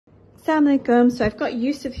Assalamu alaikum. So I've got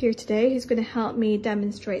Yusuf here today who's going to help me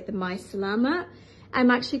demonstrate the mysalahmat.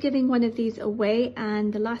 I'm actually giving one of these away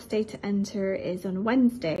and the last day to enter is on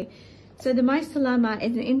Wednesday. So the mysalahmat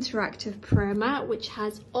is an interactive prayer mat which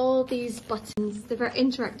has all these buttons, the very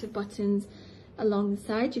interactive buttons along the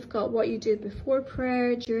side. You've got what you do before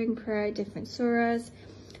prayer, during prayer, different surahs,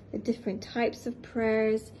 the different types of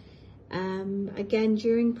prayers, again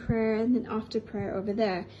during prayer and then after prayer over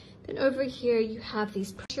there. Then over here you have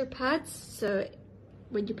these pressure pads, so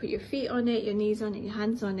when you put your feet on it, your knees on it, your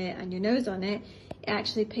hands on it and your nose on it, it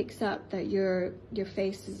actually picks up that your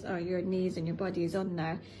face is, or your knees and your body is on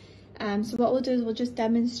there. So what we'll do is we'll just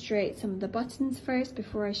demonstrate some of the buttons first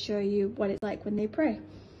before I show you what it's like when they pray.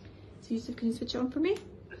 So Yusuf, can you switch it on for me?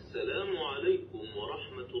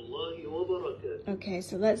 Okay,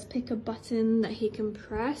 so let's pick a button that he can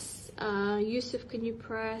press. Yusuf, can you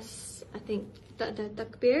press, I think, the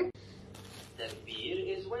takbir?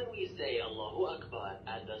 Takbir is when we say Allahu Akbar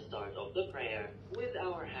at the start of the prayer with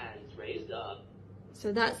our hands raised up.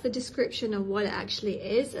 So that's the description of what it actually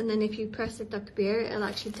is, and then if you press the takbir, it'll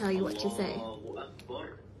actually tell you what to say. Allahu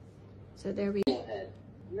Akbar. So there we go. Head,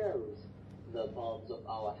 nose, the palms of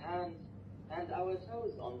our hands and our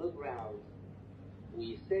toes on the ground.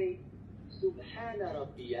 We say Subhana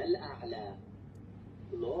Rabbiyal A'la.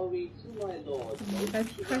 Glory to my Lord.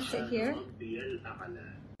 Let's press it here.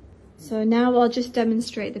 So now I'll just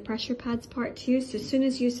demonstrate the pressure pads part too. So as soon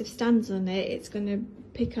as Yusuf stands on it, it's going to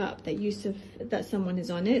pick up that someone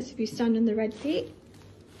is on it. So if you stand on the red feet.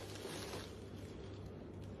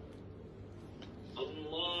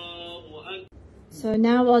 So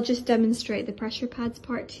now I'll just demonstrate the pressure pads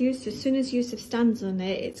part too. So as soon as Yusuf stands on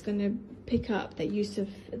it, it's going to pick up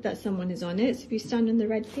that someone is on it. So if you stand on the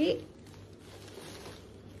red feet.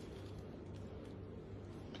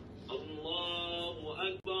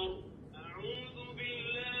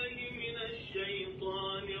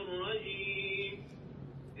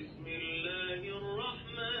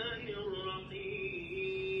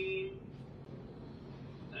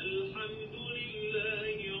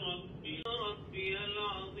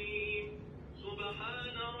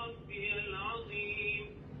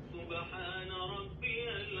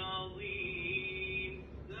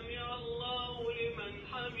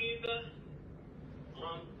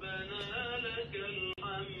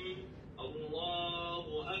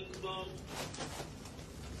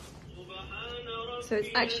 So it's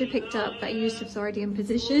actually picked up that Yusuf's already in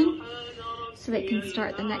position, so it can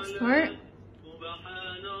start the next part.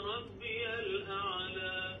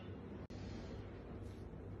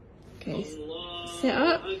 Okay, sit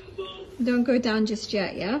up. Don't go down just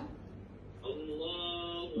yet, yeah?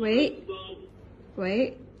 Wait.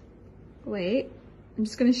 I'm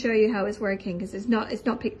just going to show you how it's working because it's not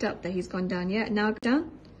picked up that he's gone down yet. Now down.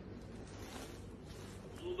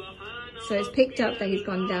 So it's picked up that he's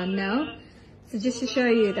gone down now. So just to show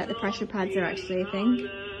you that the pressure pads are actually a thing.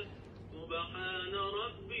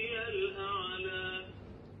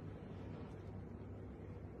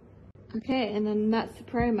 Okay, and then that's the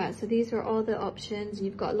prayer mat. So these are all the options.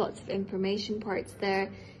 You've got lots of information parts there.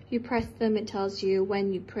 If you press them, it tells you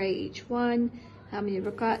when you pray each one, how many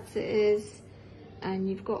rakats it is, and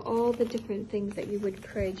you've got all the different things that you would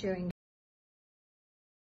pray during